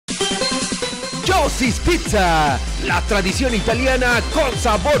Jossie'S Pizza, la tradición italiana con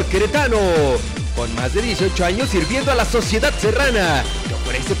sabor queretano. Con más de 18 años sirviendo a la sociedad serrana, que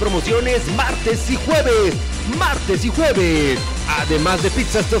ofrece promociones martes y jueves. Además de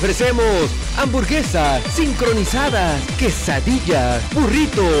pizzas te ofrecemos hamburguesas sincronizadas, quesadillas,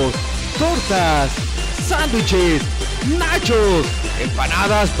 burritos, tortas, sándwiches, nachos,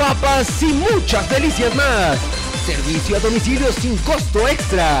 empanadas, papas y muchas delicias más. Servicio a domicilio sin costo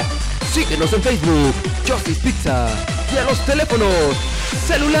extra. Síguenos en Facebook, Jossie'S Pizza, y a los teléfonos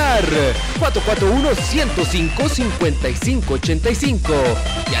celular 441-105-5585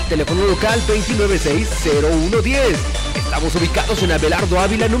 y al teléfono local 296-0110. Estamos ubicados en Abelardo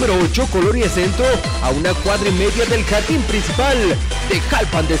Ávila número 8, Colonia Centro, a una cuadra y media del jardín principal de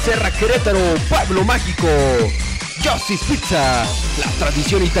Jalpan de Serra, Querétaro, Pueblo Mágico. Jossie'S Pizza, la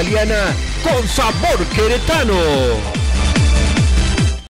tradición italiana con sabor queretano.